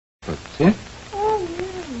See?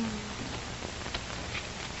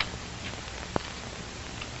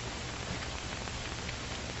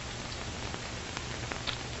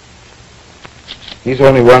 These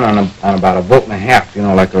only run on about a volt and a half, you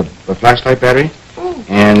know, like a flashlight battery.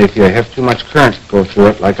 And if you have too much current go through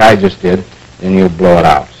it, like I just did, then you'll blow it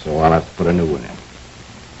out. So I'll have to put a new one in.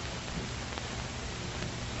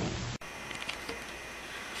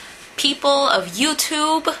 People of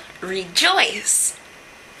YouTube, rejoice,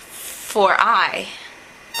 for I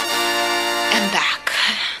am back.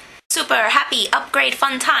 Super happy, upgrade,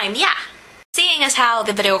 fun time, yeah. Seeing as how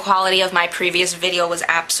the video quality of my previous video was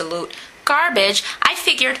absolute garbage, I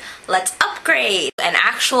figured let's upgrade an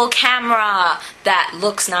actual camera that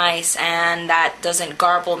looks nice and that doesn't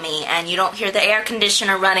garble me and you don't hear the air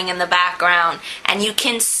conditioner running in the background and you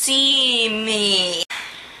can see me.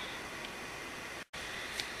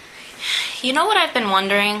 You know what I've been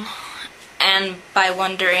wondering? And by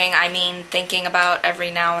wondering, I mean thinking about every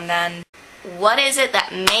now and then. What is it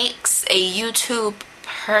that makes a YouTube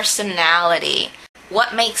personality?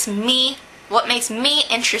 What makes me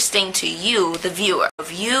interesting to you, the viewer?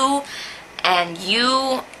 Of you, and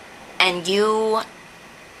you, and you,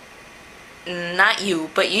 not you,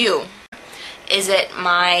 but you. Is it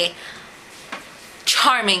my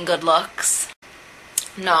charming good looks?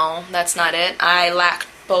 No, that's not it. I lack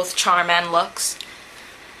both charm and looks.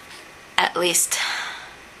 At least,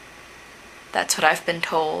 that's what I've been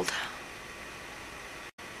told.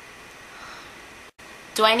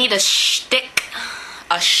 Do I need a shtick?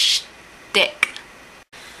 A shtick.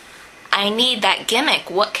 I need that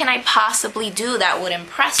gimmick. What can I possibly do that would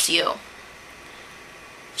impress you?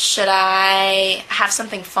 Should I have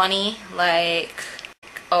something funny, like,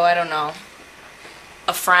 oh, I don't know,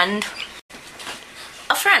 a friend?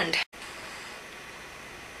 A friend.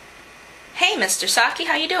 Hey, Mr. Saki,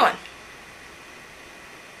 how you doing?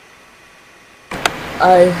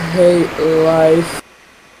 I hate life.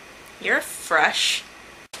 You're fresh.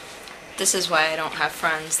 This is why I don't have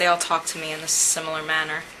friends. They all talk to me in a similar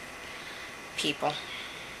manner. People.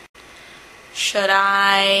 Should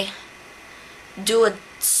I do a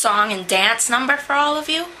song and dance number for all of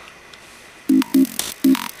you?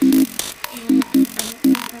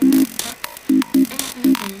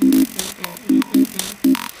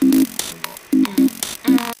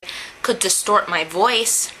 Could distort my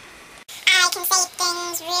voice. I can say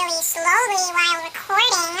things really slowly while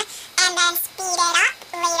recording and then speed it up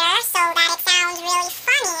later so that it sounds really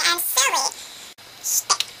funny and silly.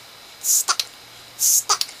 Shtick, shtick,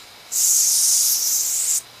 shtick,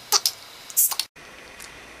 shtick, shtick.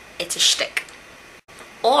 It's a shtick.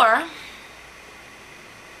 Or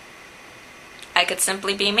I could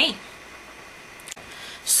simply be me.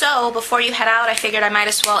 So, before you head out, I figured I might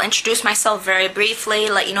as well introduce myself very briefly,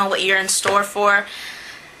 let you know what you're in store for.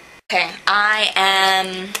 Okay, I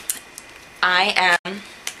am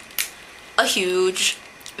a huge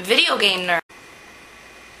video game nerd.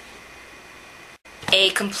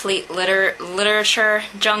 A complete literature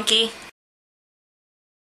junkie.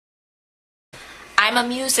 I'm a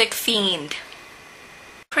music fiend.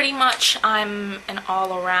 Pretty much, I'm an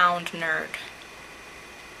all-around nerd.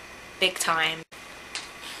 Big time.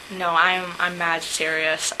 No, I'm mad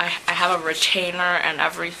serious. I have a retainer and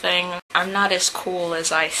everything. I'm not as cool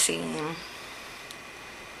as I seem.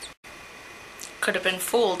 Could have been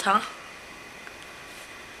fooled, huh?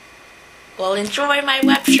 Well, enjoy my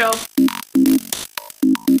web show.